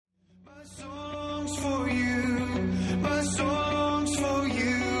My song's for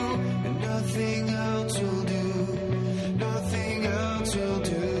you, and nothing else will do. Nothing else will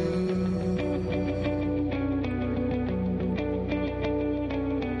do.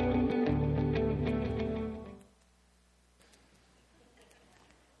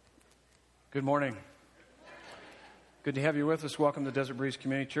 Good morning. Good to have you with us. Welcome to Desert Breeze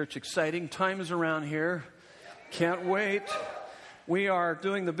Community Church. Exciting times around here. Can't wait. We are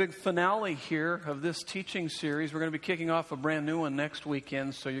doing the big finale here of this teaching series. We're going to be kicking off a brand new one next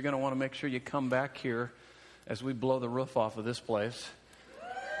weekend, so you're going to want to make sure you come back here as we blow the roof off of this place.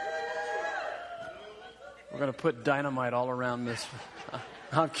 We're going to put dynamite all around this.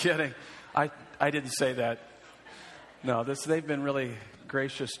 I'm kidding. I didn't say that. No, they've been really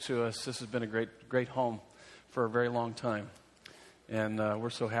gracious to us. This has been a great home for a very long time. And we're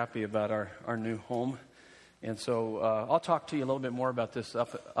so happy about our new home. And so I'll talk to you a little bit more about this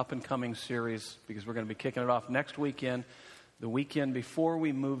up and coming series, because we're going to be kicking it off next weekend, the weekend before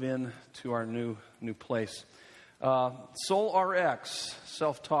we move in to our new place. Soul RX,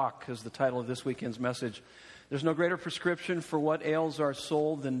 Self-Talk, is the title of this weekend's message. There's no greater prescription for what ails our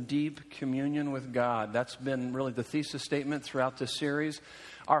soul than deep communion with God. That's been really the thesis statement throughout this series.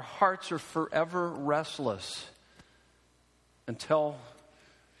 Our hearts are forever restless until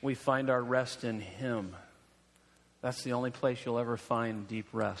we find our rest in Him. That's the only place you'll ever find deep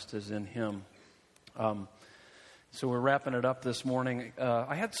rest, is in Him. So we're wrapping it up this morning.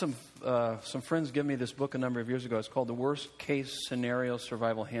 I had some friends give me this book a number of years ago. It's called The Worst Case Scenario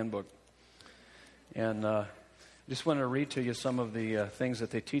Survival Handbook. And just wanted to read to you some of the things that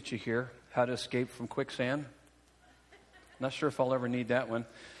they teach you here. How to escape from quicksand. Not sure if I'll ever need that one.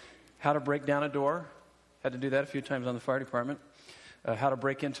 How to break down a door. Had to do that a few times on the fire department. How to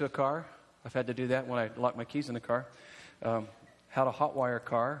break into a car. I've had to do that when I lock my keys in the car. How to hotwire a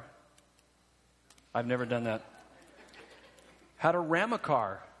car. I've never done that. How to ram a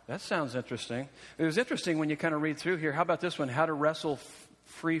car. That sounds interesting. It was interesting when you kind of read through here. How about this one? How to wrestle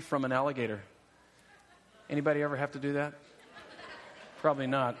free from an alligator. Anybody ever have to do that? Probably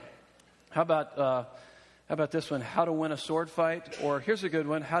not. How about this one? How to win a sword fight? Or here's a good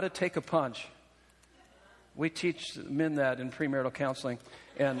one. How to take a punch. We teach men that in premarital counseling.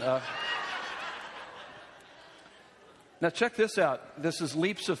 And now check this out. This is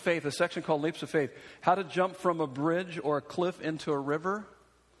Leaps of Faith, a section called Leaps of Faith. How to jump from a bridge or a cliff into a river.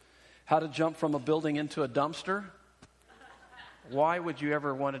 How to jump from a building into a dumpster. Why would you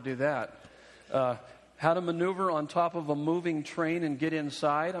ever want to do that? How to maneuver on top of a moving train and get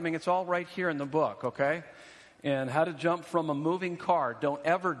inside. I mean, it's all right here in the book, okay? And how to jump from a moving car. Don't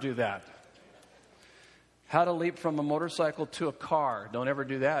ever do that. How to leap from a motorcycle to a car. Don't ever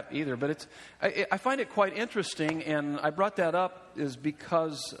do that either. But I find it quite interesting, and I brought that up is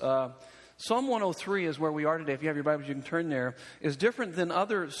because Psalm 103 is where we are today. If you have your Bibles, you can turn there. Is different than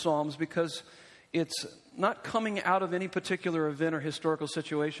other Psalms because it's not coming out of any particular event or historical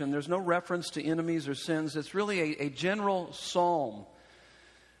situation. There's no reference to enemies or sins. It's really a general psalm.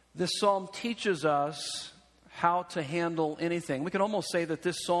 This psalm teaches us how to handle anything. We can almost say that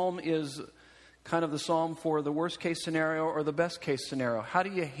this psalm is kind of the psalm for the worst case scenario or the best case scenario. How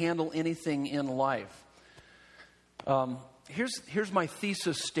do you handle anything in life? Here's my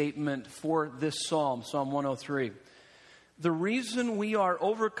thesis statement for this psalm, Psalm 103. The reason we are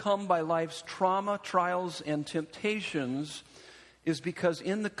overcome by life's trauma, trials, and temptations is because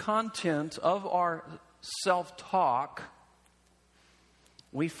in the content of our self-talk,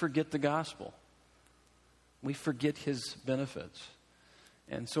 we forget the gospel. We forget His benefits.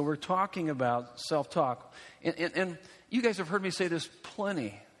 And so we're talking about self-talk. And you guys have heard me say this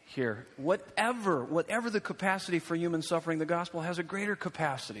plenty here. Whatever the capacity for human suffering, the gospel has a greater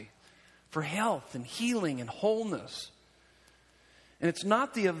capacity for health and healing and wholeness. And it's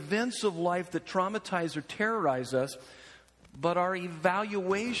not the events of life that traumatize or terrorize us, but our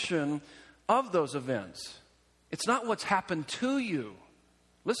evaluation of those events. It's not what's happened to you.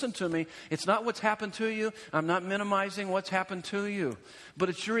 Listen to me. It's not what's happened to you. I'm not minimizing what's happened to you. But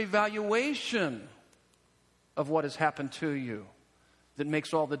it's your evaluation of what has happened to you that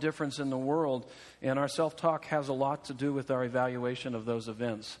makes all the difference in the world. And our self-talk has a lot to do with our evaluation of those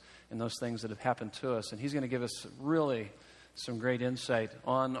events and those things that have happened to us. And He's going to give us really some great insight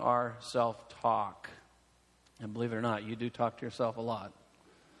on our self-talk. And believe it or not, you do talk to yourself a lot.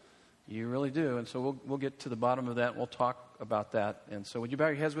 You really do. And so we'll get to the bottom of that. We'll talk about that. And so would you bow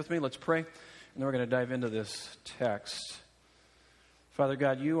your heads with me? Let's pray. And then we're going to dive into this text. Father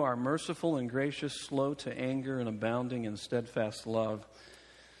God, You are merciful and gracious, slow to anger, and abounding in steadfast love.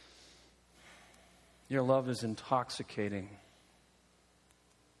 Your love is intoxicating.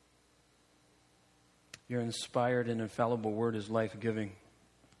 Your inspired and infallible word is life-giving.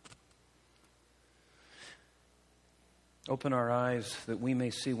 Open our eyes that we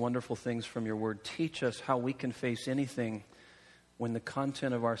may see wonderful things from your word. Teach us how we can face anything when the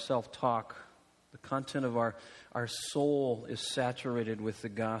content of our self-talk, the content of our soul is saturated with the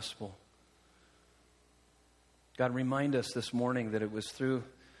gospel. God, remind us this morning that it was through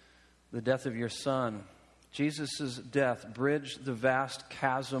the death of your Son, Jesus' death bridged the vast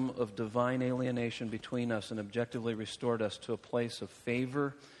chasm of divine alienation between us and objectively restored us to a place of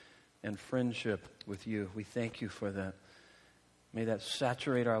favor and friendship with you. We thank you for that. May that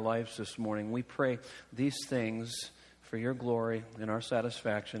saturate our lives this morning. We pray these things for your glory and our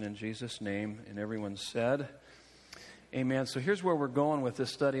satisfaction in Jesus' name. And everyone said, amen. So here's where we're going with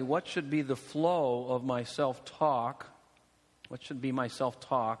this study. What should be the flow of my self-talk? What should be my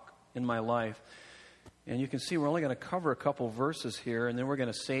self-talk in my life? And you can see we're only going to cover a couple verses here, and then we're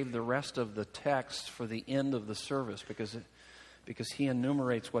going to save the rest of the text for the end of the service because he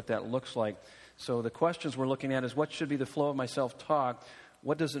enumerates what that looks like. So the questions we're looking at is what should be the flow of my self-talk?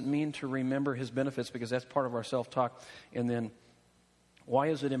 What does it mean to remember his benefits? Because that's part of our self-talk. And then why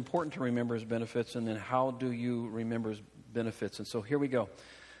is it important to remember his benefits? And then how do you remember his benefits? And so here we go.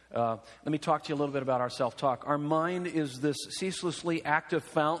 Let me talk to you a little bit about our self-talk. Our mind is this ceaselessly active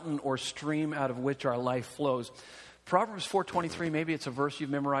fountain or stream out of which our life flows. Proverbs 4:23, maybe it's a verse you've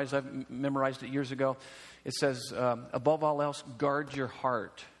memorized. I've memorized it years ago. It says, above all else, guard your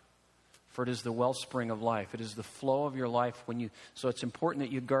heart, for it is the wellspring of life. It is the flow of your life so it's important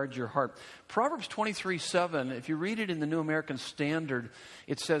that you guard your heart. Proverbs 23:7, if you read it in the New American Standard,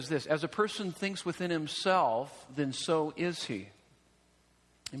 it says this, as a person thinks within himself, then so is he.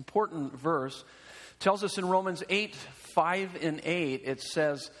 Important verse. Tells us in Romans 8:5 and 8, it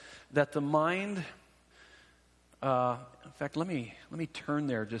says that the mind, in fact, let me turn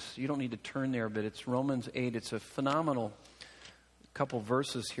there. Just you don't need to turn there, but it's Romans 8. It's a phenomenal couple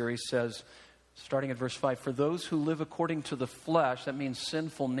verses here. He says, starting at verse 5, for those who live according to the flesh, that means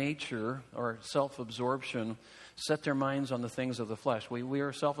sinful nature or self-absorption, set their minds on the things of the flesh. We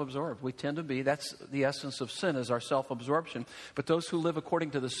are self-absorbed. We tend to be. That's the essence of sin, is our self-absorption. But those who live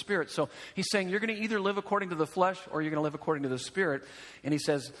according to the Spirit. So he's saying you're going to either live according to the flesh or you're going to live according to the Spirit. And he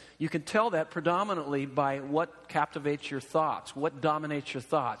says you can tell that predominantly by what captivates your thoughts, what dominates your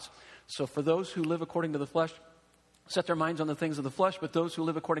thoughts. So for those who live according to the flesh, set their minds on the things of the flesh, but those who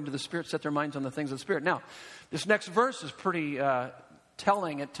live according to the Spirit set their minds on the things of the Spirit. Now, this next verse is pretty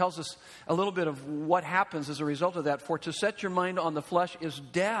telling. It tells us a little bit of what happens as a result of that. For to set your mind on the flesh is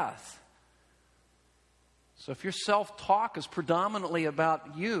death. So if your self-talk is predominantly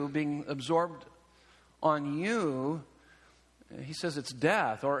about you, being absorbed on you, he says it's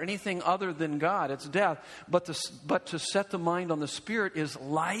death, or anything other than God, it's death. But to set the mind on the Spirit is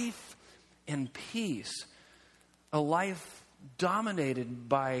life and peace. A life dominated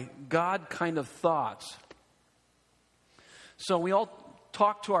by God kind of thoughts. So we all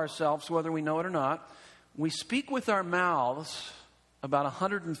talk to ourselves, whether we know it or not. We speak with our mouths about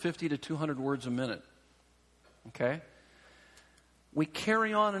 150 to 200 words a minute. Okay? We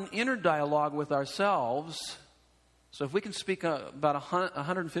carry on an inner dialogue with ourselves. So if we can speak about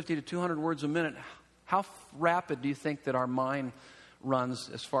 150 to 200 words a minute, how rapid do you think that our mind runs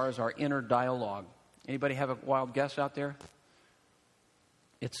as far as our inner dialogue? Anybody have a wild guess out there?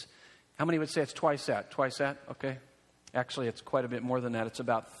 How many would say it's twice that? Twice that? Okay. Actually, it's quite a bit more than that. It's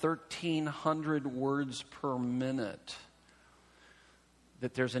about 1,300 words per minute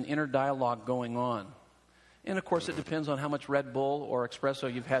that there's an inner dialogue going on. And, of course, it depends on how much Red Bull or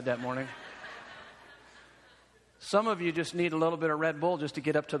espresso you've had that morning. Some of you just need a little bit of Red Bull just to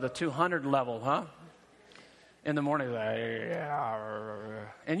get up to the 200 level, huh? In the morning,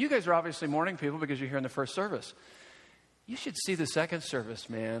 and you guys are obviously morning people because you're here in the first service. You should see the second service,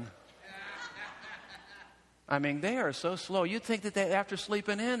 man. I mean, they are so slow. You'd think that after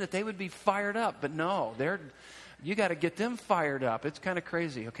sleeping in that they would be fired up, but no, you got to get them fired up. It's kind of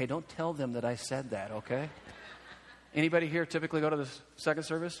crazy. Okay, don't tell them that I said that. Okay. Anybody here typically go to the second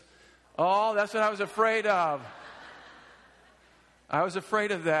service? Oh, that's what I was afraid of. I was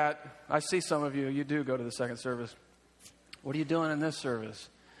afraid of that. I see some of you. You do go to the second service. What are you doing in this service?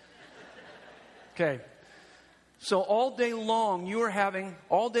 Okay. So all day long you're having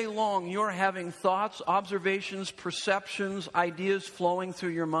thoughts, observations, perceptions, ideas flowing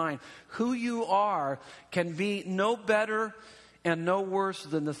through your mind. Who you are can be no better and no worse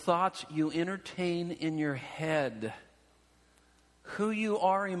than the thoughts you entertain in your head. Who you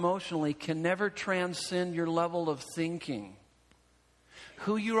are emotionally can never transcend your level of thinking.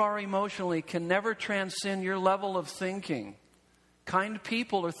 Who you are emotionally can never transcend your level of thinking. Kind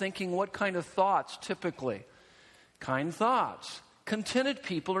people are thinking what kind of thoughts typically? Kind thoughts. Contented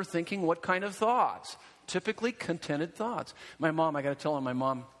people are thinking what kind of thoughts? Typically contented thoughts. My mom, I got to tell her, my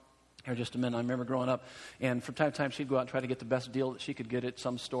mom, here just a minute, I remember growing up, and from time to time she'd go out and try to get the best deal that she could get at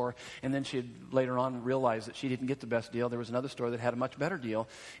some store, and then she'd later on realize that she didn't get the best deal. There was another store that had a much better deal,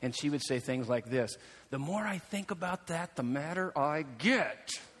 and she would say things like this: the more I think about that, the madder I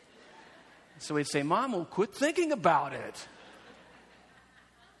get. So we'd say, Mom, well, quit thinking about it.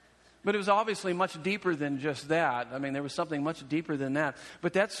 But it was obviously much deeper than just that. I mean, there was something much deeper than that.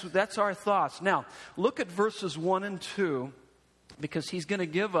 But that's our thoughts. Now, look at verses 1 and 2, because he's going to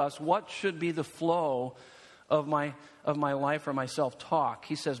give us what should be the flow of my life or my self-talk.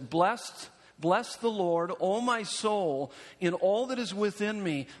 He says, Bless the Lord, O my soul, in all that is within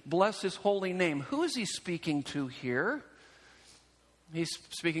me. Bless his holy name. Who is he speaking to here? He's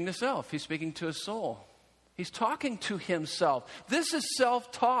speaking to self. He's speaking to his soul. He's talking to himself. This is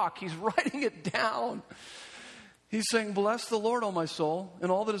self-talk. He's writing it down. He's saying, Bless the Lord, O my soul,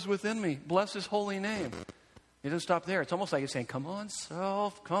 and all that is within me. Bless his holy name. He doesn't stop there. It's almost like he's saying, come on,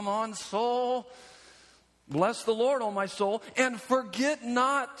 self. Come on, soul. Bless the Lord, O my soul, and forget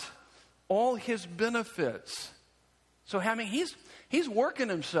not all his benefits. So, I mean, he's working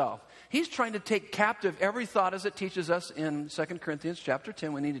himself. He's trying to take captive every thought, as it teaches us in 2 Corinthians chapter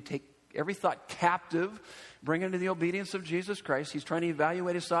 10. We need to take every thought captive, bring it into the obedience of Jesus Christ. He's trying to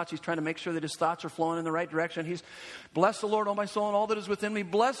evaluate his thoughts. He's trying to make sure that his thoughts are flowing in the right direction. He's, bless the Lord, O my soul, and all that is within me.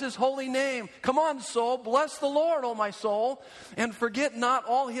 Bless his holy name. Come on, soul. Bless the Lord, O my soul, and forget not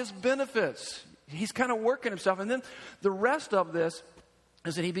all his benefits. He's kind of working himself. And then the rest of this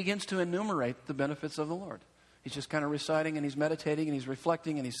is that he begins to enumerate the benefits of the Lord. He's just kind of reciting, and he's meditating, and he's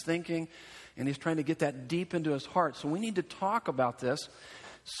reflecting, and he's thinking, and he's trying to get that deep into his heart. So we need to talk about this.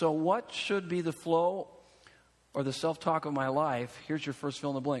 So what should be the flow or the self-talk of my life? Here's your first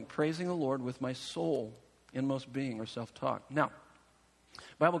fill in the blank. Praising the Lord with my soul, inmost being, or self-talk. Now,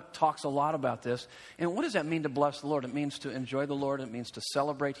 the Bible talks a lot about this. And what does that mean to bless the Lord? It means to enjoy the Lord. It means to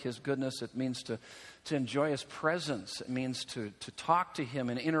celebrate his goodness. It means to enjoy his presence. It means to talk to him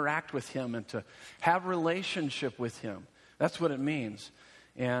and interact with him and to have relationship with him. That's what it means.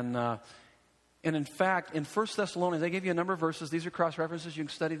 And in fact, in 1 Thessalonians, I gave you a number of verses. These are cross-references. You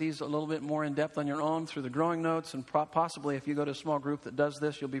can study these a little bit more in depth on your own through the growing notes. And possibly if you go to a small group that does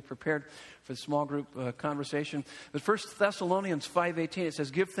this, you'll be prepared for the small group conversation. But 1 Thessalonians 5:18, it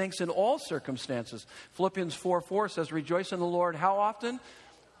says, give thanks in all circumstances. Philippians 4:4 says, rejoice in the Lord. How often?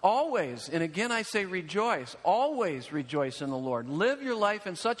 Always. And again, I say rejoice. Always rejoice in the Lord. Live your life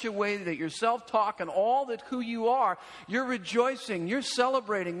in such a way that your self-talk and all that who you are, you're rejoicing, you're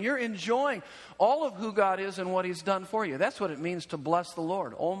celebrating, you're enjoying all of who God is and what he's done for you. That's what it means to bless the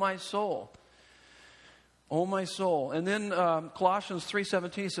Lord. Oh, my soul. Oh, my soul. And then Colossians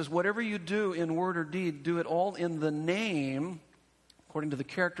 3:17 says, whatever you do in word or deed, do it all in the name, according to the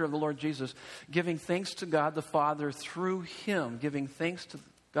character of the Lord Jesus, giving thanks to God the Father through him. Giving thanks to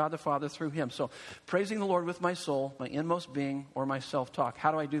God the Father through him. So, praising the Lord with my soul, my inmost being, or my self-talk.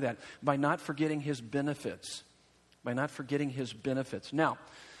 How do I do that? By not forgetting his benefits. By not forgetting his benefits. Now,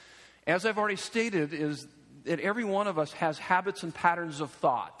 as I've already stated, is that every one of us has habits and patterns of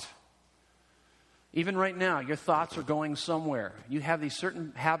thought. Even right now, your thoughts are going somewhere. You have these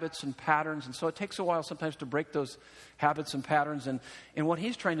certain habits and patterns, and so it takes a while sometimes to break those habits and patterns. And what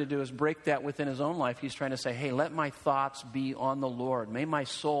he's trying to do is break that within his own life. He's trying to say, hey, let my thoughts be on the Lord. May my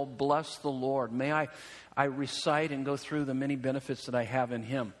soul bless the Lord. May I recite and go through the many benefits that I have in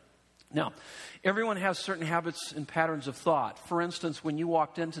him. Now, everyone has certain habits and patterns of thought. For instance, when you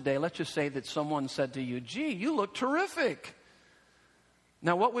walked in today, let's just say that someone said to you, gee, you look terrific.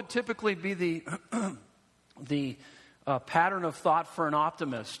 Now, what would typically be the pattern of thought for an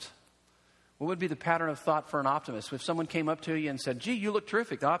optimist? What would be the pattern of thought for an optimist? If someone came up to you and said, gee, you look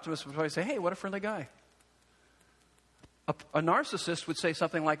terrific, the optimist would probably say, hey, what a friendly guy. A narcissist would say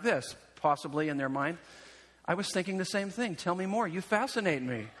something like this, possibly in their mind, I was thinking the same thing. Tell me more. You fascinate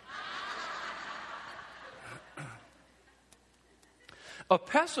me. A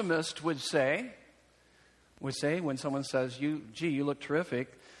pessimist would say when someone says, gee, you look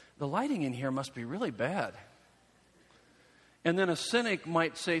terrific, the lighting in here must be really bad. And then a cynic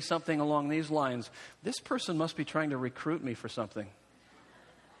might say something along these lines, this person must be trying to recruit me for something.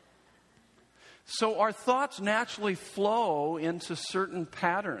 So our thoughts naturally flow into certain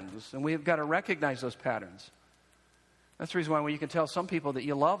patterns, and we've got to recognize those patterns. That's the reason why when you can tell some people that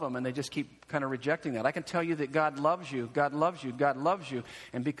you love them and they just keep kind of rejecting that. I can tell you that God loves you, God loves you, God loves you.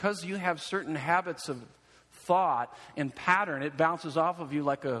 And because you have certain habits of thought and pattern, it bounces off of you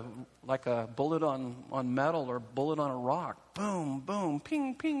like a bullet on metal or bullet on a rock. Boom, boom,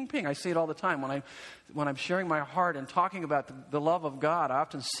 ping, ping, ping. I see it all the time. When I'm sharing my heart and talking about the love of God, I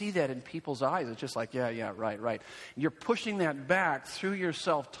often see that in people's eyes. It's just like, yeah, right. You're pushing that back through your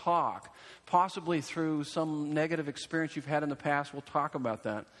self-talk, possibly through some negative experience you've had in the past. We'll talk about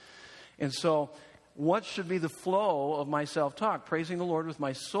that. And so, what should be the flow of my self-talk? Praising the Lord with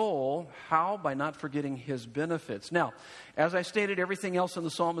my soul. How? By not forgetting His benefits. Now, as I stated, everything else in the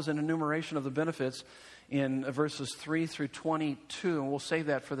psalm is an enumeration of the benefits in verses 3 through 22. And we'll save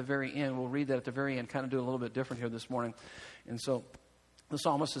that for the very end. We'll read that at the very end, kind of do a little bit different here this morning. And so the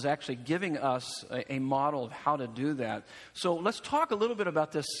psalmist is actually giving us a model of how to do that. So let's talk a little bit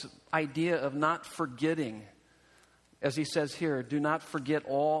about this idea of not forgetting. As he says here, do not forget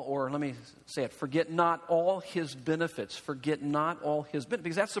all, or let me say it, forget not all His benefits. Forget not all His benefits.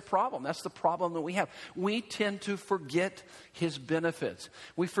 Because that's the problem. That's the problem that we have. We tend to forget His benefits.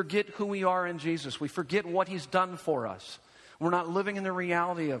 We forget who we are in Jesus. We forget what He's done for us. We're not living in the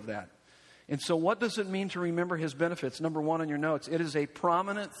reality of that. And so what does it mean to remember His benefits? Number one on your notes, it is a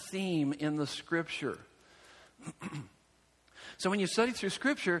prominent theme in the Scripture. So when you study through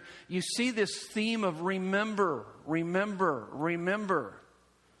Scripture, you see this theme of remember.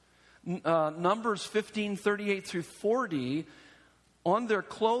 Numbers 15:38 through 40, on their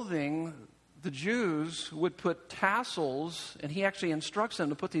clothing, the Jews would put tassels, and he actually instructs them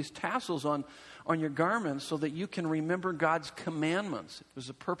to put these tassels on your garments so that you can remember God's commandments. It was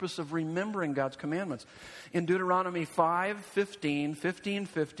the purpose of remembering God's commandments. In Deuteronomy 5:15,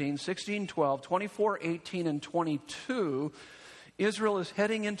 15:15, 16:12, 24:18, and 22, Israel is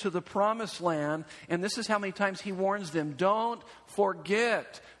heading into the promised land, and this is how many times he warns them, don't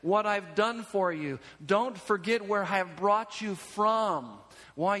forget what I've done for you. Don't forget where I have brought you from.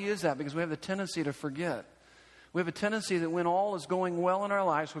 Why is that? Because we have a tendency to forget. We have a tendency that when all is going well in our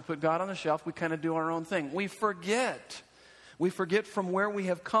lives, we put God on the shelf, we kind of do our own thing. We forget. We forget from where we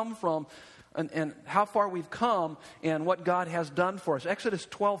have come from and how far we've come and what God has done for us. Exodus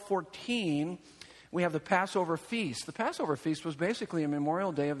 12:14, we have the Passover feast. The Passover feast was basically a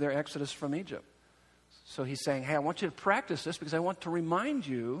memorial day of their exodus from Egypt. So he's saying, hey, I want you to practice this because I want to remind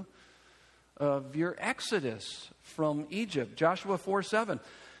you of your exodus from Egypt. Joshua 4:7.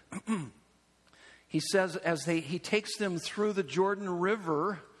 He says, he takes them through the Jordan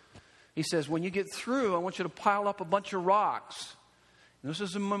River, he says, when you get through, I want you to pile up a bunch of rocks. And this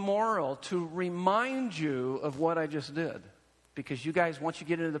is a memorial to remind you of what I just did. Because you guys, once you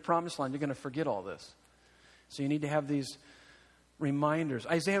get into the promised land, you're going to forget all this. So you need to have these reminders.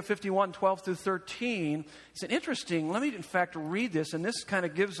 Isaiah 51:12 through 13. It's an interesting, let me in fact read this, and this kind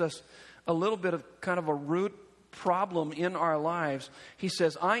of gives us a little bit of kind of a root problem in our lives. He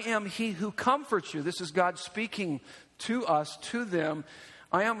says, I am He who comforts you. This is God speaking to us, to them.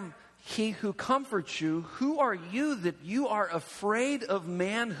 I am He who comforts you. Who are you that you are afraid of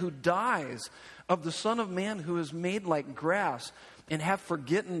man who dies, of the Son of Man who is made like grass, and have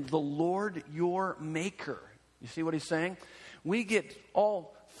forgotten the Lord your Maker? You see what he's saying? We get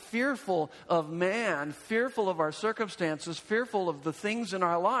all fearful of man, fearful of our circumstances, fearful of the things in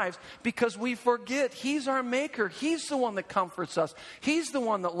our lives because we forget He's our Maker. He's the one that comforts us. He's the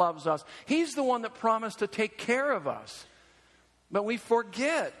one that loves us. He's the one that promised to take care of us. But we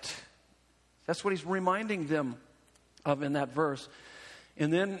forget. That's what he's reminding them of in that verse.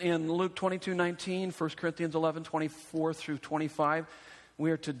 And then in Luke 22:19, 1 Corinthians 11:24 through 25,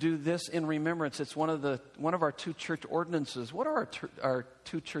 we are to do this in remembrance. It's one of our two church ordinances. What are our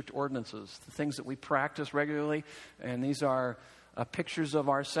two church ordinances? The things that we practice regularly, and these are pictures of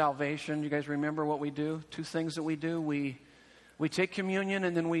our salvation. You guys remember what we do? Two things that we do. We take communion,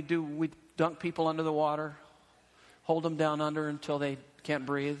 and then we dunk people under the water, hold them down under until they can't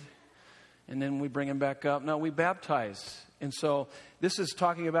breathe, and then we bring them back up. No, we baptize. And so this is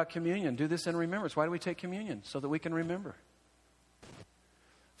talking about communion. Do this in remembrance. Why do we take communion? So that we can remember.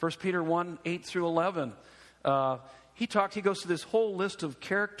 1 Peter 1:8 through 11. He goes through this whole list of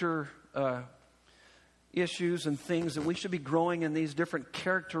character issues and things that we should be growing in these different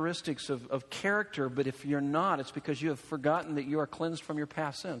characteristics of character. But if you're not, it's because you have forgotten that you are cleansed from your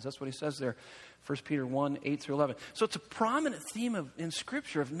past sins. That's what he says there. 1 Peter 1:8 through 11. So it's a prominent theme in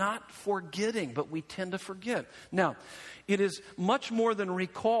Scripture of not forgetting, but we tend to forget. Now, it is much more than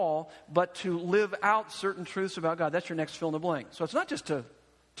recall, but to live out certain truths about God. That's your next fill in the blank. So it's not just to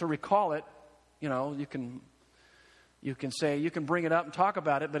recall it. You know, you can bring it up and talk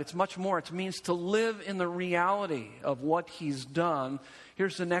about it, but it's much more. It means to live in the reality of what He's done.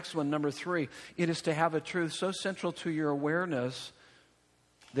 Here's the next one, number 3. It is to have a truth so central to your awareness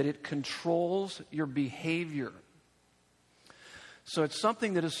that it controls your behavior. So it's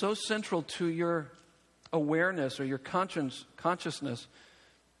something that is so central to your awareness or your consciousness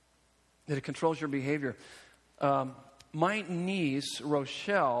that it controls your behavior. My niece,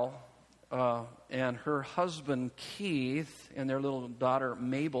 Rochelle, and her husband, Keith, and their little daughter,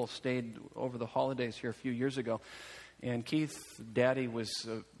 Mabel, stayed over the holidays here a few years ago. And Keith's daddy was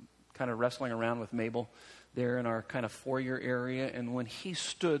kind of wrestling around with Mabel there in our kind of foyer area. And when he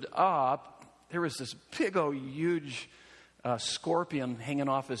stood up, there was this big old huge scorpion hanging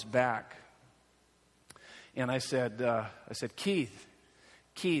off his back. And I said, Keith,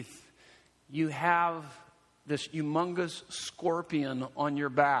 you have this humongous scorpion on your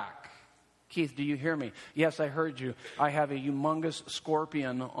back. Keith, do you hear me? Yes, I heard you. I have a humongous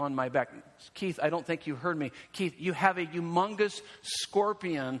scorpion on my back. Keith, I don't think you heard me. Keith, you have a humongous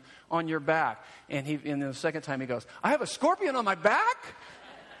scorpion on your back. And the second time he goes, I have a scorpion on my back?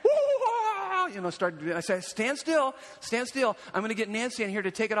 I said, stand still. I'm going to get Nancy in here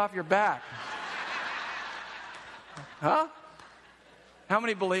to take it off your back. Huh? How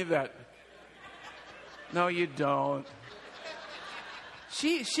many believe that? No, you don't.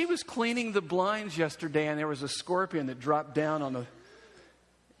 She was cleaning the blinds yesterday, and there was a scorpion that dropped down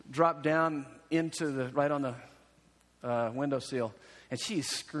right on the windowsill, and she's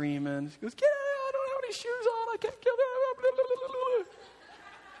screaming. She goes, "Get out! I don't have any shoes on. I can't kill them."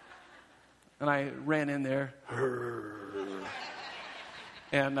 And I ran in there,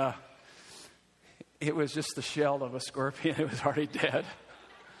 and it was just the shell of a scorpion. It was already dead.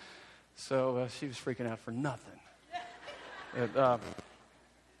 So she was freaking out for nothing.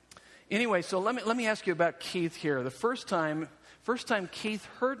 Anyway, so let me ask you about Keith here. The first time Keith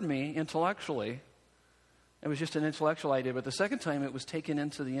heard me intellectually, it was just an intellectual idea, but the second time it was taken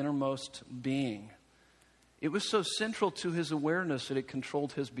into the innermost being. It was so central to his awareness that it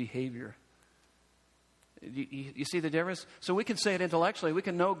controlled his behavior. You see the difference? So we can say it intellectually. We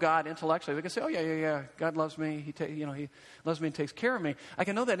can know God intellectually. We can say, oh, yeah, God loves me. He loves me and takes care of me. I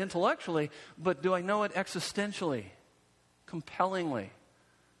can know that intellectually, but do I know it existentially, compellingly?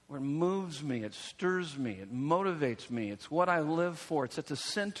 Where it moves me, it stirs me, it motivates me. It's what I live for. It's at the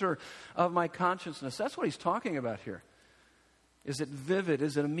center of my consciousness. That's what he's talking about here. Is it vivid?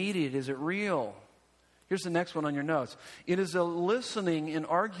 Is it immediate? Is it real? Here's the next one on your notes. It is a listening and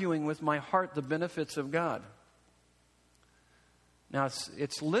arguing with my heart the benefits of God. Now,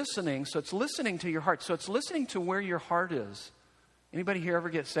 it's listening, so it's listening to your heart. So it's listening to where your heart is. Anybody here ever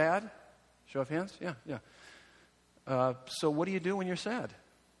get sad? Show of hands? Yeah. So what do you do when you're sad?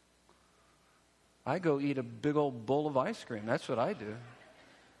 I go eat a big old bowl of ice cream. That's what I do.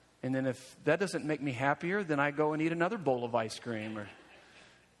 And then if that doesn't make me happier, then I go and eat another bowl of ice cream. Or,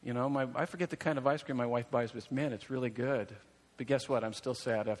 I forget the kind of ice cream my wife buys, but man, it's really good. But guess what? I'm still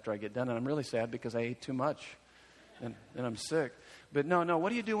sad after I get done. And I'm really sad because I ate too much. And I'm sick. But no, what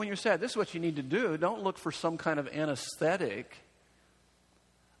do you do when you're sad? This is what you need to do. Don't look for some kind of anesthetic.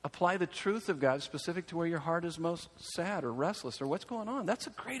 Apply the truth of God specific to where your heart is most sad or restless or what's going on. That's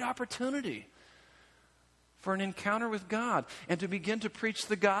a great opportunity for an encounter with God and to begin to preach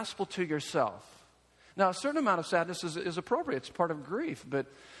the gospel to yourself. Now, a certain amount of sadness is appropriate. It's part of grief. But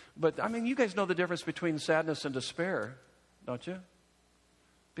I mean, you guys know the difference between sadness and despair, don't you?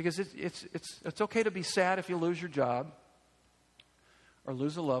 Because it's okay to be sad if you lose your job or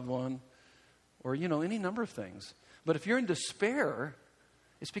lose a loved one or, any number of things. But if you're in despair,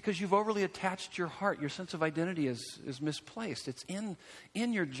 it's because you've overly attached your heart. Your sense of identity is misplaced. It's in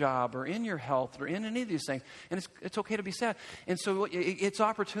your job or in your health or in any of these things. And it's okay to be sad. And so it's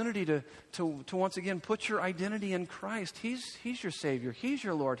opportunity to once again put your identity in Christ. He's your Savior. He's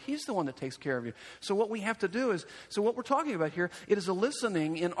your Lord. He's the one that takes care of you. So what we have to do is, what we're talking about here, it is a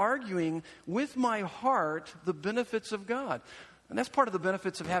listening and arguing with my heart the benefits of God. And that's part of the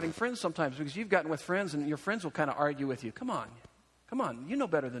benefits of having friends sometimes, because you've gotten with friends and your friends will kind of argue with you. Come on, you know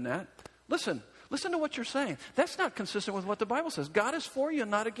better than that. Listen to what you're saying. That's not consistent with what the Bible says. God is for you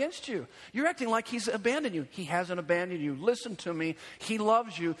and not against you. You're acting like He's abandoned you. He hasn't abandoned you. Listen to me. He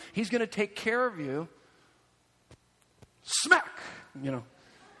loves you. He's going to take care of you. Smack! No,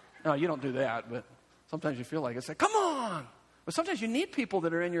 you don't do that, but sometimes you feel like it's like, come on! But sometimes you need people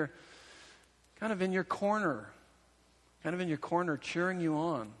that are in your corner, cheering you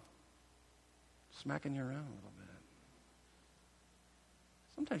on, smacking you around a little bit.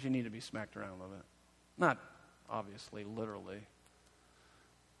 Sometimes you need to be smacked around a little bit. Not, obviously, literally,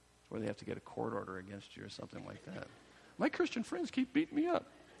 where they have to get a court order against you or something like that. My Christian friends keep beating me up.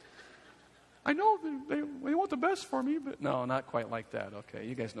 I know they want the best for me, but no, not quite like that. Okay,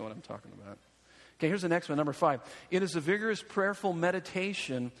 you guys know what I'm talking about. Okay, here's the next one, number 5. It is a vigorous, prayerful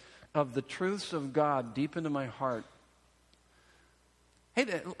meditation of the truths of God deep into my heart.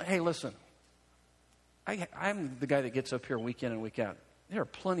 Hey, listen. I'm the guy that gets up here week in and week out. There are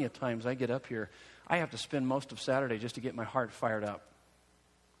plenty of times I get up here, I have to spend most of Saturday just to get my heart fired up.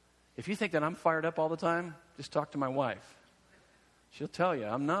 If you think that I'm fired up all the time, just talk to my wife. She'll tell you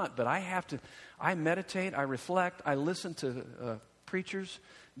I'm not, but I meditate, I reflect, I listen to preachers,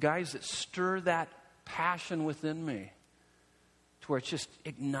 guys that stir that passion within me to where it's just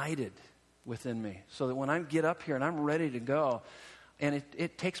ignited within me. So that when I get up here and I'm ready to go, and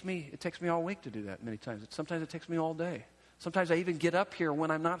it takes me all week to do that many times. Sometimes it takes me all day. Sometimes I even get up here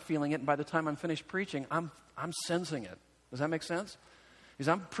when I'm not feeling it, and by the time I'm finished preaching, I'm sensing it. Does that make sense? Because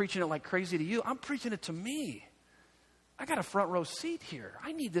I'm preaching it like crazy to you. I'm preaching it to me. I got a front row seat here.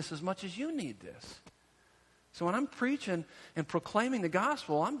 I need this as much as you need this. So when I'm preaching and proclaiming the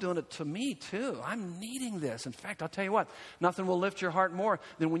gospel, I'm doing it to me too. I'm needing this. In fact, I'll tell you what, nothing will lift your heart more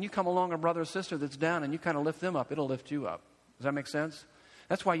than when you come along a brother or sister that's down and you kind of lift them up. It'll lift you up. Does that make sense?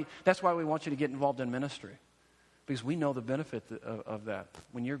 That's why we want you to get involved in ministry. Because we know the benefit of that.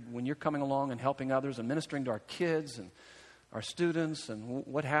 When you're coming along and helping others and ministering to our kids and our students and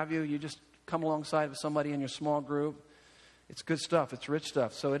what have you, you just come alongside of somebody in your small group. It's good stuff. It's rich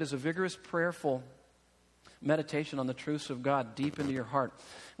stuff. So it is a vigorous, prayerful meditation on the truths of God deep into your heart.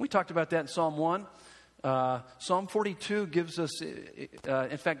 We talked about that in Psalm 1. Psalm 42 gives us,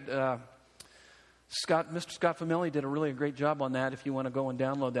 in fact, Mr. Scott Famili did a great job on that. If you want to go and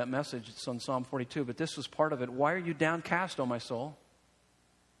download that message, it's on Psalm 42. But this was part of it. Why are you downcast, O my soul?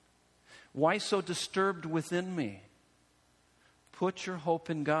 Why so disturbed within me? Put your hope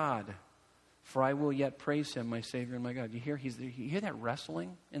in God, for I will yet praise him, my Savior and my God. You hear that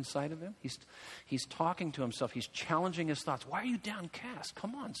wrestling inside of him? He's talking to himself. He's challenging his thoughts. Why are you downcast?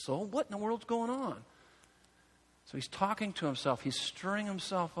 Come on, soul. What in the world's going on? So he's talking to himself. He's stirring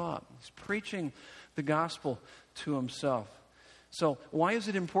himself up. He's preaching the gospel to himself. So why is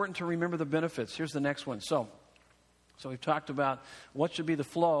it important to remember the benefits? Here's the next one. So we've talked about what should be the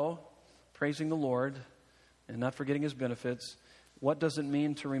flow, praising the Lord and not forgetting his benefits. What does it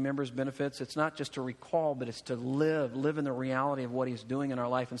mean to remember his benefits? It's not just to recall, but it's to live in the reality of what he's doing in our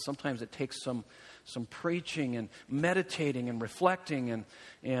life. And sometimes it takes some preaching and meditating and reflecting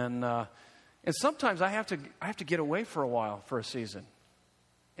and sometimes I have to get away for a while, for a season.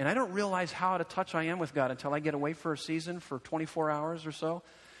 And I don't realize how out of touch I am with God until I get away for a season for 24 hours or so.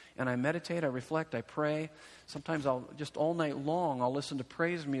 And I meditate, I reflect, I pray. Sometimes I'll just all night long, I'll listen to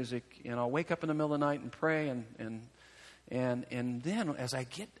praise music and I'll wake up in the middle of the night and pray. And then as I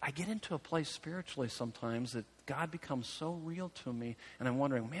get into a place spiritually sometimes that God becomes so real to me, and I'm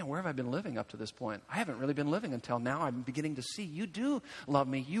wondering, man, where have I been living up to this point? I haven't really been living until now. I'm beginning to see you do love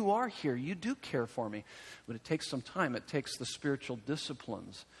me. You are here. You do care for me. But it takes some time. It takes the spiritual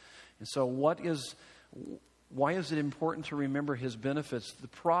disciplines. And so why is it important to remember his benefits? The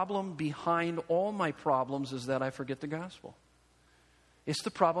problem behind all my problems is that I forget the gospel. It's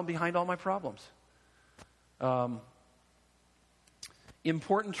the problem behind all my problems.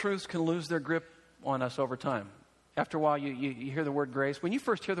 Important truths can lose their grip on us over time. After a while, you hear the word grace. When you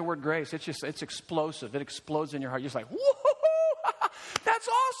first hear the word grace, it's explosive. It explodes in your heart. You're just like, woo-hoo-hoo, that's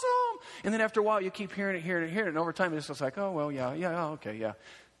awesome. And then after a while, you keep hearing it. And over time, it's just like, oh, well, yeah, okay, yeah.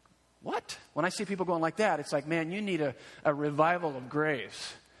 What? When I see people going like that, it's like, man, you need a revival of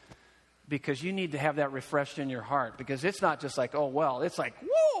grace. Because you need to have that refreshed in your heart. Because it's not just like, oh, well. It's like,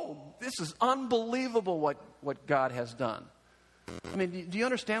 whoa, this is unbelievable what God has done. I mean, do you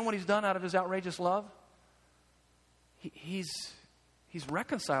understand what he's done out of his outrageous love? He's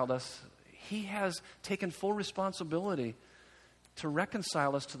reconciled us. He has taken full responsibility to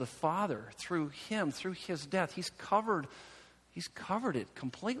reconcile us to the Father through him, through his death. He's covered it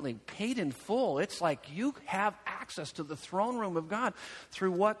completely, paid in full. It's like you have access to the throne room of God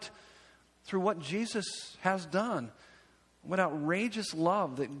through what Jesus has done. What outrageous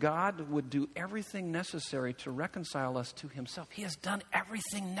love that God would do everything necessary to reconcile us to himself. He has done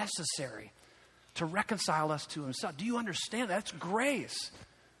everything necessary to reconcile us to himself. Do you understand that? That's grace.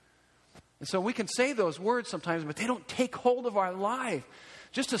 And so we can say those words sometimes, but they don't take hold of our life.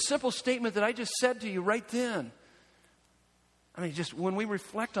 Just a simple statement that I just said to you right then. I mean, just when we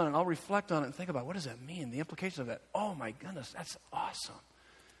reflect on it, I'll reflect on it and think about what does that mean? The implications of that. Oh my goodness, that's awesome.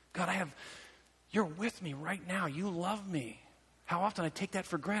 God, you're with me right now. You love me. How often I take that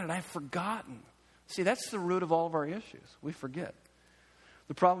for granted. I've forgotten. See, that's the root of all of our issues. We forget.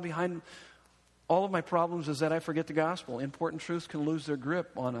 The problem behind all of my problems is that I forget the gospel. Important truths can lose their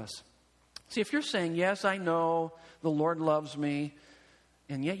grip on us. See, if you're saying, yes, I know the Lord loves me,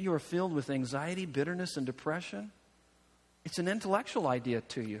 and yet you are filled with anxiety, bitterness, and depression. It's an intellectual idea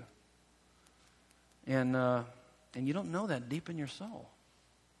to you. And you don't know that deep in your soul.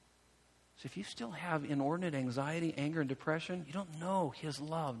 So if you still have inordinate anxiety, anger, and depression, you don't know His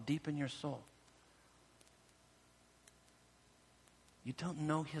love deep in your soul. You don't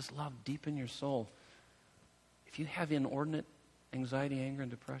know His love deep in your soul if you have inordinate anxiety, anger,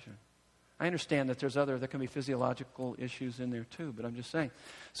 and depression. I understand that there can be physiological issues in there too, but I'm just saying.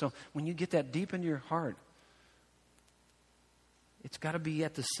 So when you get that deep into your heart, it's got to be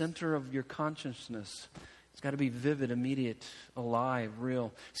at the center of your consciousness. It's got to be vivid, immediate, alive,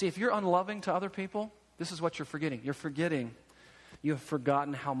 real. See, if you're unloving to other people, this is what you're forgetting. You have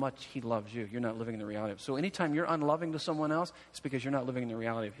forgotten how much He loves you. You're not living in the reality of it. So anytime you're unloving to someone else, it's because you're not living in the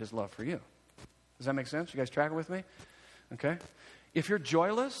reality of His love for you. Does that make sense? You guys tracking with me? Okay. If you're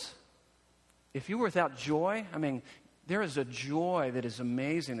joyless, if you're without joy, there is a joy that is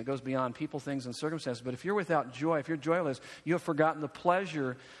amazing that goes beyond people, things, and circumstances. But if you're without joy, if you're joyless, you have forgotten the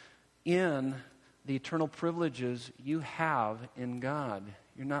pleasure in the eternal privileges you have in God.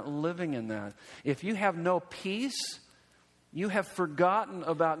 You're not living in that. If you have no peace, you have forgotten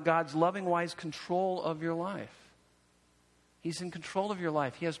about God's loving, wise control of your life. He's in control of your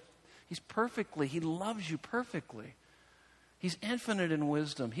life. He loves you perfectly. He's infinite in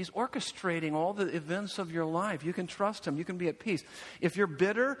wisdom. He's orchestrating all the events of your life. You can trust Him. You can be at peace. If you're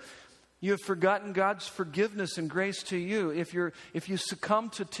bitter, you have forgotten God's forgiveness and grace to you. If you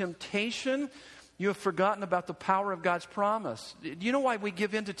succumb to temptation, you have forgotten about the power of God's promise. Do you know why we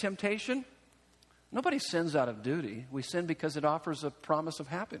give in to temptation? Nobody sins out of duty. We sin because it offers a promise of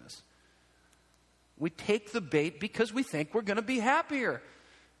happiness. We take the bait because we think we're going to be happier.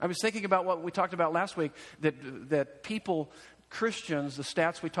 I was thinking about what we talked about last week, that people, Christians, the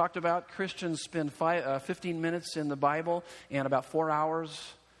stats we talked about, Christians spend 15 minutes in the Bible and about 4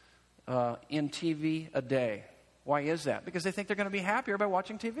 hours in TV a day. Why is that? Because they think they're going to be happier by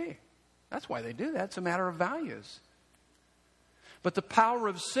watching TV. That's why they do that. It's a matter of values. But the power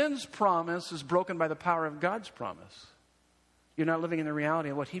of sin's promise is broken by the power of God's promise. You're not living in the reality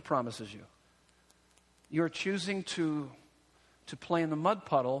of what He promises you. You're choosing to play in the mud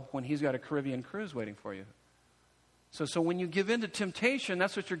puddle when He's got a Caribbean cruise waiting for you. So when you give in to temptation,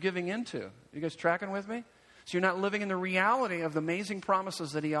 that's what you're giving into. You guys tracking with me? So you're not living in the reality of the amazing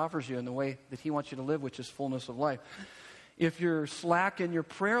promises that He offers you in the way that He wants you to live, which is fullness of life. If you're slack in your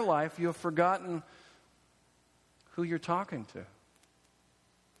prayer life, you have forgotten who you're talking to.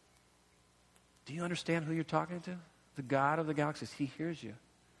 Do you understand who you're talking to? The God of the galaxies. He hears you.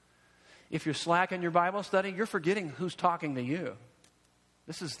 If you're slack in your Bible study, you're forgetting who's talking to you.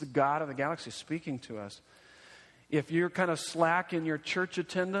 This is the God of the galaxies speaking to us. If you're kind of slack in your church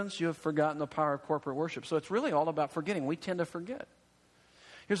attendance, you have forgotten the power of corporate worship. So it's really all about forgetting. We tend to forget.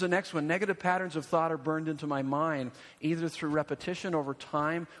 Here's the next one. Negative patterns of thought are burned into my mind, either through repetition over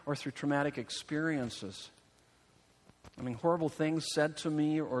time or through traumatic experiences. Horrible things said to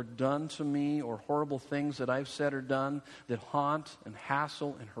me or done to me, or horrible things that I've said or done that haunt and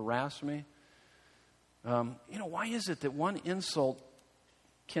hassle and harass me. Why is it that one insult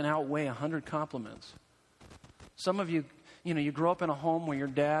can outweigh 100 compliments? Some of you, you grow up in a home where your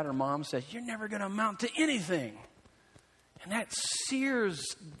dad or mom says, "You're never going to amount to anything." And that sears,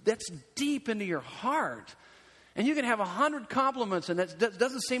 that's deep into your heart. And you can have 100 compliments and that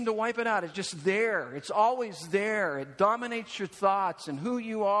doesn't seem to wipe it out. It's just there. It's always there. It dominates your thoughts and who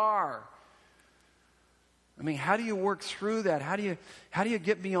you are. How do you work through that? How do you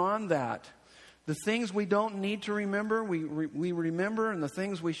get beyond that? The things we don't need to remember, we remember, and the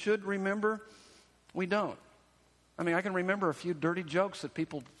things we should remember, we don't. I can remember a few dirty jokes that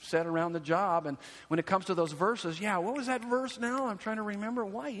people said around the job, and when it comes to those verses, what was that verse now? I'm trying to remember.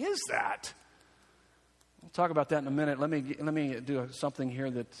 Why is that? We'll talk about that in a minute. Let me do something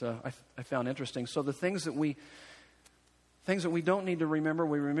here that I found interesting. So the things that we don't need to remember,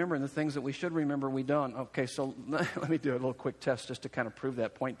 we remember, and the things that we should remember, we don't. Okay, so let me do a little quick test just to kind of prove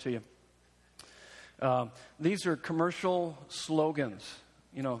that point to you. These are commercial slogans,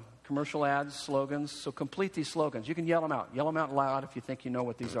 commercial ads, slogans. So complete these slogans. You can yell them out. Yell them out loud if you think you know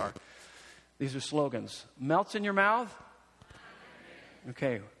what these are. These are slogans. Melts in your mouth?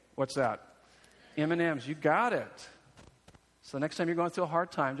 Okay, what's that? M&M's. You got it. So next time you're going through a hard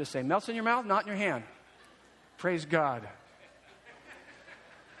time, just say, melts in your mouth, not in your hand. Praise God.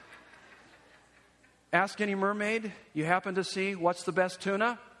 Ask any mermaid you happen to see, what's the best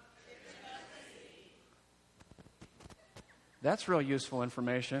tuna? That's real useful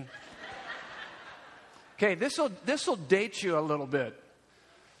information. Okay, this will date you a little bit.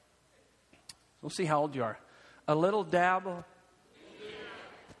 We'll see how old you are. A little dab.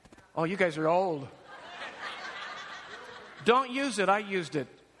 Oh, you guys are old. Don't use it. I used it.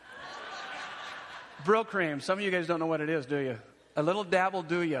 Brill cream. Some of you guys don't know what it is, do you? A little dab will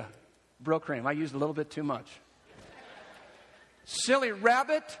do you. Brill cream. I used a little bit too much. Silly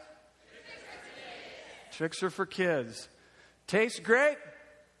rabbit. Tricks are for kids. Tastes great.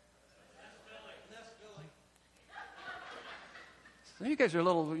 So you guys are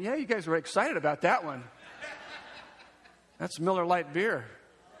you guys were excited about that one. That's Miller Lite beer.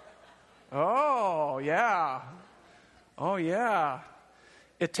 Oh, yeah. Oh, yeah.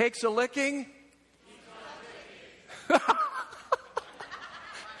 It takes a licking.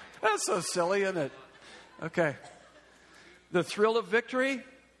 That's so silly, isn't it? Okay. The thrill of victory.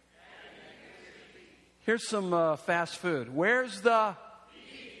 Here's some fast food. Where's the?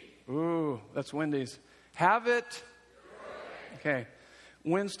 Ooh, that's Wendy's. Have it. Okay.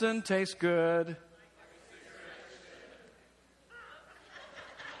 Winston tastes good.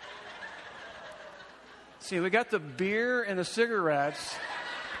 See, we got the beer and the cigarettes.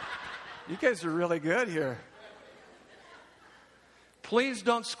 You guys are really good here. Please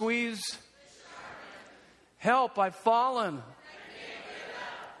don't squeeze. Help, I've fallen.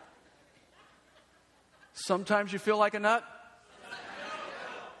 Sometimes you feel like a nut.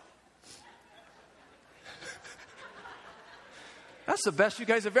 That's the best you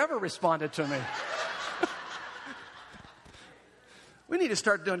guys have ever responded to me. We need to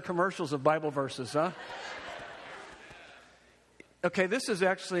start doing commercials of Bible verses, huh? Okay, this is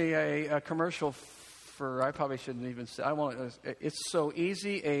actually a commercial for, I probably shouldn't even say, it's so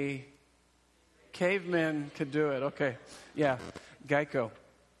easy a caveman could do it. Okay, yeah, Geico.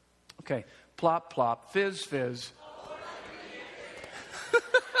 Okay, plop, plop, fizz, fizz.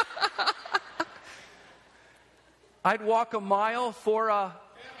 I'd walk a mile for a...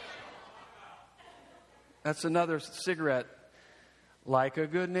 That's another cigarette. Like a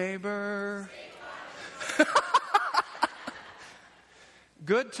good neighbor.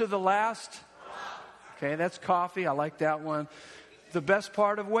 Good to the last. Okay, that's coffee. I like that one. The best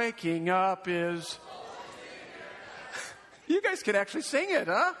part of waking up is... You guys can actually sing it,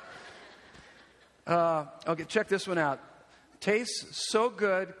 huh? Okay, check this one out. Tastes so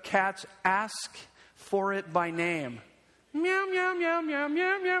good, cats ask for it by name. Meow, meow, meow, meow,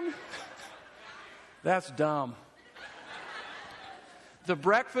 meow, meow. That's dumb. The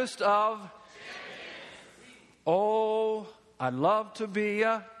breakfast of... Oh, I'd love to be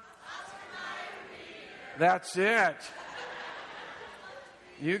a... That's it.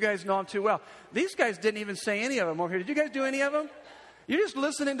 You guys know them too well. These guys didn't even say any of them over here. Did you guys do any of them? You're just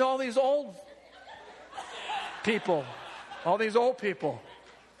listening to all these old people. All these old people.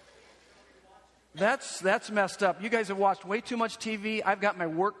 That's messed up. You guys have watched way too much TV. I've got my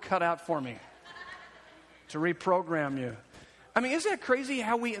work cut out for me to reprogram you. I mean, isn't that crazy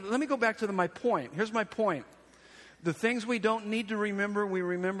how let me go back to my point. Here's my point. The things we don't need to remember, we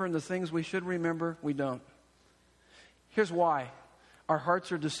remember, and the things we should remember, we don't. Here's why. Our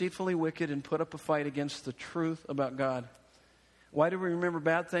hearts are deceitfully wicked and put up a fight against the truth about God. Why do we remember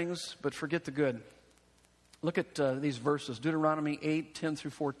bad things but forget the good? Look at these verses. Deuteronomy 8, 10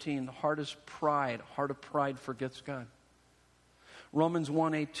 through 14. Heart is pride. Heart of pride forgets God. Romans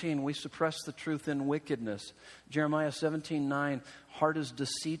 1:18, we suppress the truth in wickedness. Jeremiah 17:9, heart is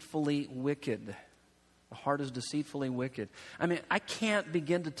deceitfully wicked. The heart is deceitfully wicked. I mean, I can't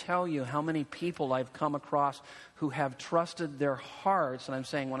begin to tell you how many people I've come across who have trusted their hearts, and I'm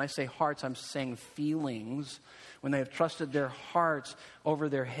saying, when I say hearts, I'm saying feelings, when they have trusted their hearts over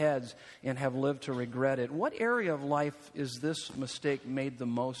their heads and have lived to regret it. What area of life is this mistake made the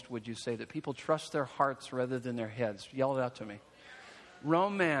most, would you say, that people trust their hearts rather than their heads? Yell it out to me.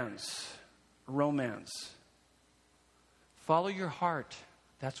 Romance. Romance. Follow your heart.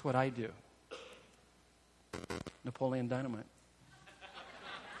 That's what I do. Napoleon Dynamite.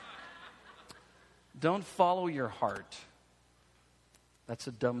 Don't follow your heart. That's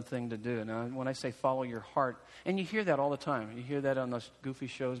a dumb thing to do. Now, when I say follow your heart, and you hear that all the time. You hear that on those goofy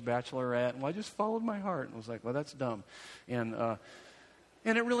shows, Bachelorette. Well, I just followed my heart. And I was like, well, that's dumb. And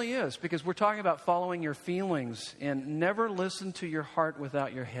it really is, because we're talking about following your feelings, and never listen to your heart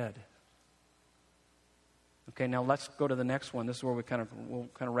without your head. Okay, now let's go to the next one. This is where we'll kind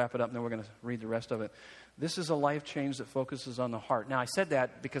of wrap it up, and then we're going to read the rest of it. This is a life change that focuses on the heart. Now, I said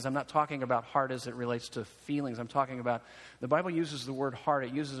that because I'm not talking about heart as it relates to feelings. I'm talking about, the Bible uses the word heart.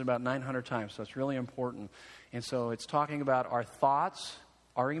 It uses it about 900 times, so it's really important. And so it's talking about our thoughts,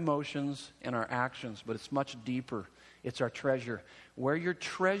 our emotions, and our actions, but it's much deeper. It's our treasure. Where your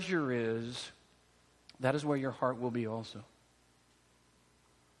treasure is, that is where your heart will be also.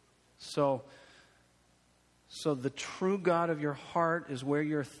 So So the true God of your heart is where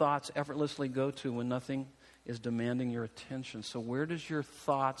your thoughts effortlessly go to when nothing is demanding your attention. So where does your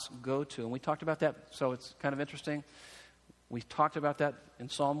thoughts go to? And we talked about that, so it's kind of interesting. We talked about that in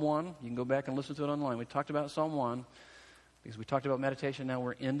Psalm 1. You can go back and listen to it online. We talked about Psalm 1 because we talked about meditation. Now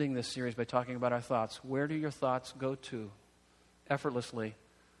we're ending this series by talking about our thoughts. Where do your thoughts go to effortlessly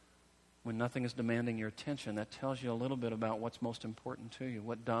when nothing is demanding your attention? That tells you a little bit about what's most important to you,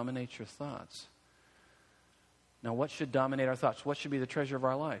 what dominates your thoughts. Now, what should dominate our thoughts? What should be the treasure of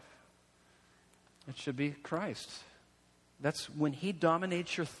our life? It should be Christ. That's when He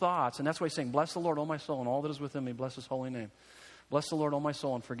dominates your thoughts, and that's why He's saying, bless the Lord, O my soul, and all that is within me, bless His holy name. Bless the Lord, O my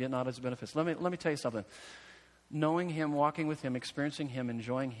soul, and forget not His benefits. Let me tell you something. Knowing Him, walking with Him, experiencing Him,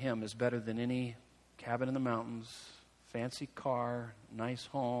 enjoying Him is better than any cabin in the mountains, fancy car, nice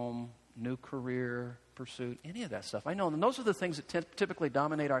home, new career, pursuit, any of that stuff. I know, and those are the things that typically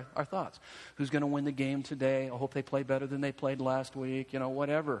dominate our thoughts. Who's going to win the game today? I hope they play better than they played last week,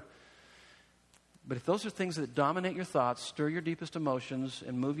 whatever. But if those are things that dominate your thoughts, stir your deepest emotions,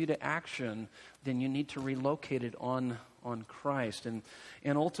 and move you to action, then you need to relocate it on Christ. And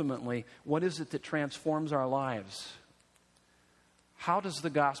ultimately, what is it that transforms our lives? How does the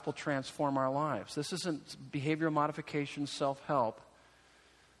gospel transform our lives? This isn't behavioral modification, self-help.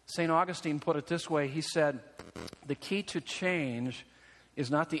 St. Augustine put it this way. He said, the key to change is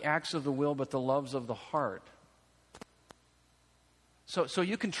not the acts of the will, but the loves of the heart. So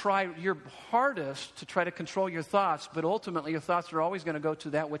you can try your hardest to try to control your thoughts, but ultimately your thoughts are always going to go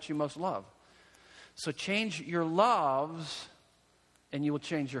to that which you most love. So change your loves, and you will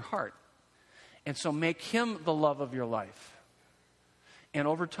change your heart. And so make Him the love of your life. And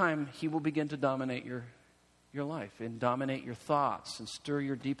over time, He will begin to dominate your life and dominate your thoughts and stir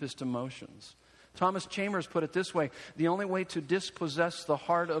your deepest emotions. Thomas Chambers put it this way: the only way to dispossess the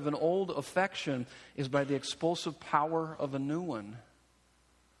heart of an old affection is by the expulsive power of a new one.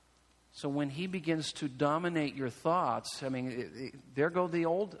 So when He begins to dominate your thoughts, there go the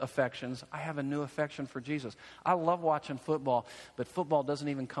old affections. I have a new affection for Jesus. I love watching football, but football doesn't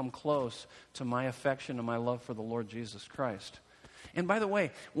even come close to my affection and my love for the Lord Jesus Christ. And by the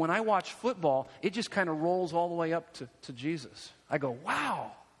way, when I watch football, it just kind of rolls all the way up to Jesus. I go,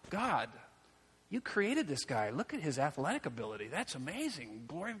 wow, God, you created this guy. Look at his athletic ability. That's amazing.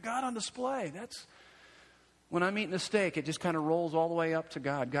 Glory of God on display. When I'm eating a steak, it just kind of rolls all the way up to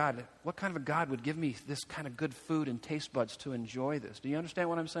God. God, what kind of a God would give me this kind of good food and taste buds to enjoy this? Do you understand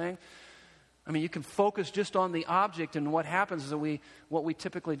what I'm saying? You can focus just on the object, and what happens is that what we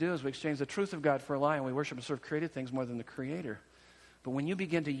typically do is we exchange the truth of God for a lie, and we worship and serve created things more than the Creator. But when you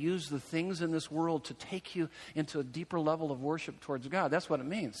begin to use the things in this world to take you into a deeper level of worship towards God, that's what it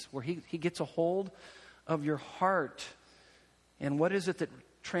means, where He gets a hold of your heart. And what is it that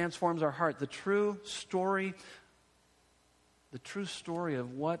transforms our heart? The true story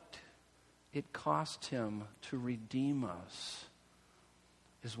of what it cost Him to redeem us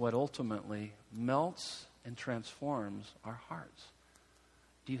is what ultimately melts and transforms our hearts.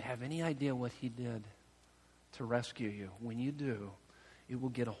 Do you have any idea what He did to rescue you? When you do, it will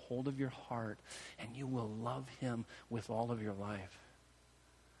get a hold of your heart, and you will love Him with all of your life,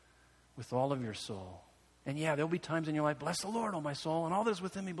 with all of your soul. And yeah, there'll be times in your life, bless the Lord, O my soul, and all that is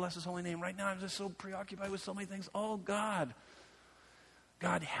within me, bless His holy name. Right now, I'm just so preoccupied with so many things. Oh, God,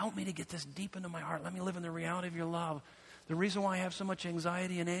 help me to get this deep into my heart. Let me live in the reality of your love. The reason why I have so much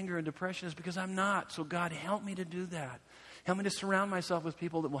anxiety and anger and depression is because I'm not. So God, help me to do that. Help me to surround myself with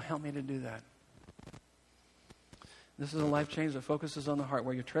people that will help me to do that. This is a life change that focuses on the heart.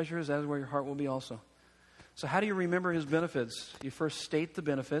 Where your treasure is, that is where your heart will be also. So how do you remember His benefits? You first state the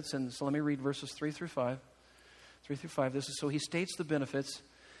benefits. And so let me read verses 3 through 5. 3 through 5. So He states the benefits.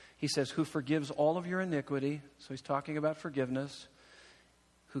 He says, who forgives all of your iniquity. So He's talking about forgiveness.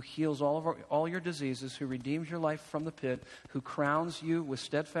 Who heals all your diseases. Who redeems your life from the pit. Who crowns you with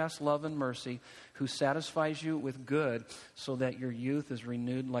steadfast love and mercy. Who satisfies you with good so that your youth is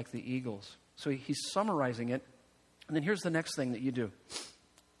renewed like the eagles. So He's summarizing it. And then here's the next thing that you do.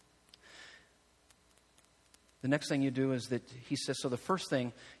 The next thing you do is that He says, so the first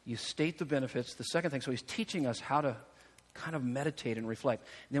thing, you state the benefits. The second thing, so He's teaching us how to kind of meditate and reflect.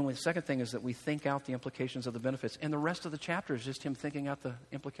 And then the second thing is that we think out the implications of the benefits. And the rest of the chapter is just Him thinking out the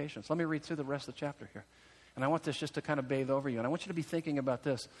implications. Let me read through the rest of the chapter here. And I want this just to kind of bathe over you. And I want you to be thinking about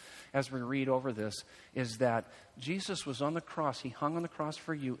this as we read over this, is that Jesus was on the cross. He hung on the cross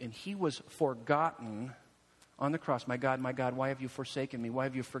for you, and He was forgotten on the cross. My God, why have you forsaken me? Why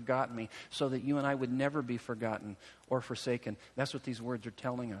have you forgotten me? So that you and I would never be forgotten or forsaken. That's what these words are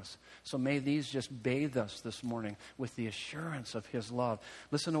telling us. So may these just bathe us this morning with the assurance of his love.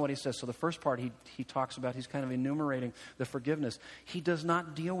 Listen to what he says. So the first part he talks about, he's kind of enumerating the forgiveness. He does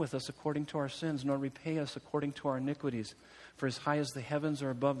not deal with us according to our sins, nor repay us according to our iniquities. For as high as the heavens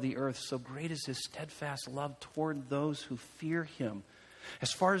are above the earth, so great is his steadfast love toward those who fear him.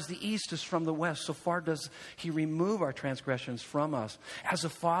 As far as the east is from the west, so far does he remove our transgressions from us. As a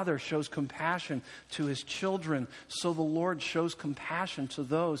father shows compassion to his children, so the Lord shows compassion to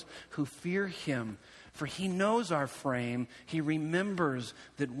those who fear him. For he knows our frame. He remembers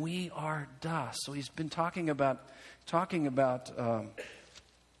that we are dust. So he's been talking about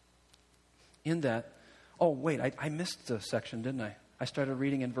in that. Oh, wait, I missed the section, didn't I? I started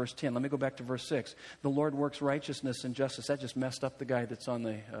reading in verse 10. Let me go back to verse 6. The Lord works righteousness and justice. That just messed up the guy that's on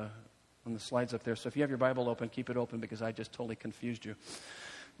the slides up there. So if you have your Bible open, keep it open because I just totally confused you.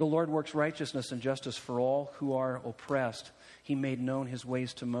 The Lord works righteousness and justice for all who are oppressed. He made known his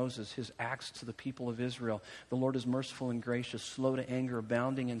ways to Moses, his acts to the people of Israel. The Lord is merciful and gracious, slow to anger,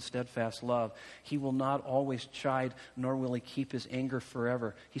 abounding in steadfast love. He will not always chide, nor will he keep his anger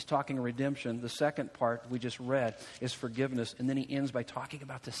forever. He's talking redemption. The second part we just read is forgiveness. And then he ends by talking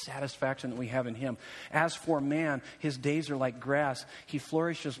about the satisfaction that we have in him. As for man, his days are like grass. He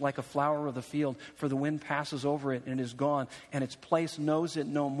flourishes like a flower of the field, for the wind passes over it and it is gone, and its place knows it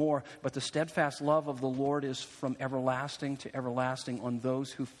no more. But the steadfast love of the Lord is from everlasting to everlasting on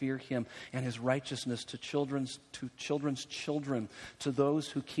those who fear him, and his righteousness to children's children, to those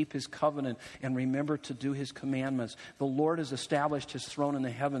who keep his covenant and remember to do his commandments. The Lord has established his throne in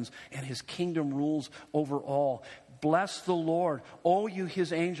the heavens, and his kingdom rules over all. Bless the Lord, all you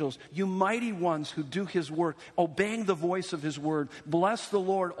his angels, you mighty ones who do his work, obeying the voice of his word. Bless the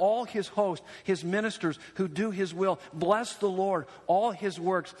Lord, all his host, his ministers who do his will. Bless the Lord, all his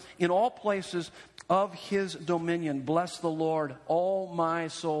works in all places of his dominion. Bless the Lord, all my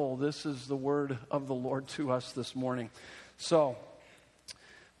soul. This is the word of the Lord to us this morning. So,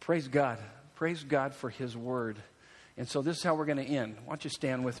 praise God. Praise God for his word. And so this is how we're going to end. Why don't you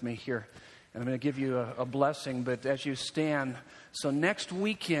stand with me here? And I'm going to give you a blessing, but as you stand, so last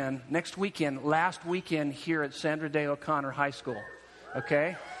weekend here at Sandra Day O'Connor High School,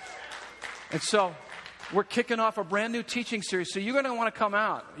 okay? And so we're kicking off a brand new teaching series, so you're going to want to come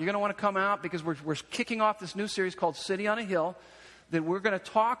out. You're going to want to come out because we're kicking off this new series called City on a Hill. That we're going to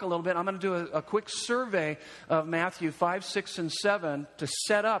talk a little bit. I'm going to do a quick survey of Matthew 5, 6, and 7 to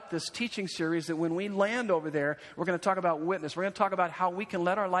set up this teaching series that when we land over there, we're going to talk about witness. We're going to talk about how we can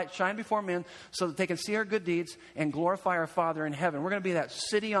let our light shine before men so that they can see our good deeds and glorify our Father in heaven. We're going to be that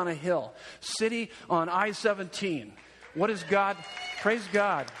city on a hill, city on I-17. What is God? Praise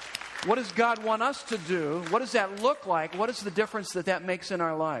God. What does God want us to do? What does that look like? What is the difference that makes in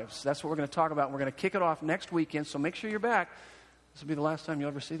our lives? That's what we're going to talk about. We're going to kick it off next weekend, so make sure you're back. This will be the last time you'll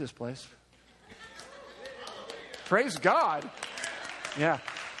ever see this place. Praise God. Yeah.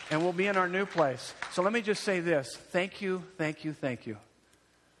 And we'll be in our new place. So let me just say this. Thank you, thank you, thank you.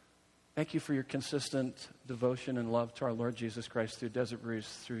 Thank you for your consistent devotion and love to our Lord Jesus Christ through Desert Breeze,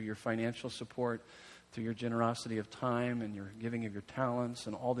 through your financial support, through your generosity of time and your giving of your talents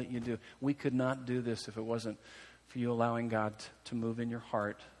and all that you do. We could not do this if it wasn't for you allowing God to move in your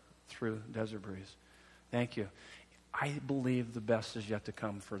heart through Desert Breeze. Thank you. I believe the best is yet to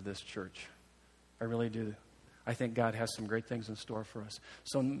come for this church. I really do. I think God has some great things in store for us.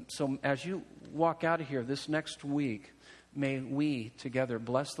 So as you walk out of here this next week, may we together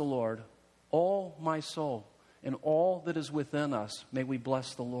bless the Lord, all my soul, and all that is within us. May we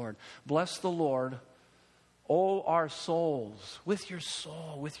bless the Lord. Bless the Lord, all our souls, with your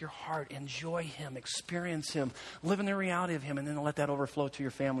soul, with your heart. Enjoy him, experience him, live in the reality of him, and then let that overflow to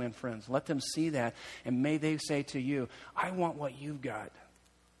your family and friends. Let them see that, and may they say to you, I want what you've got.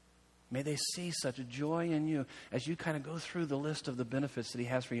 May they see such joy in you as you kind of go through the list of the benefits that he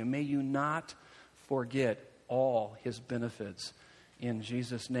has for you. May you not forget all his benefits. In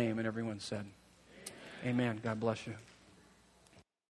Jesus' name, and everyone said, Amen. God bless you.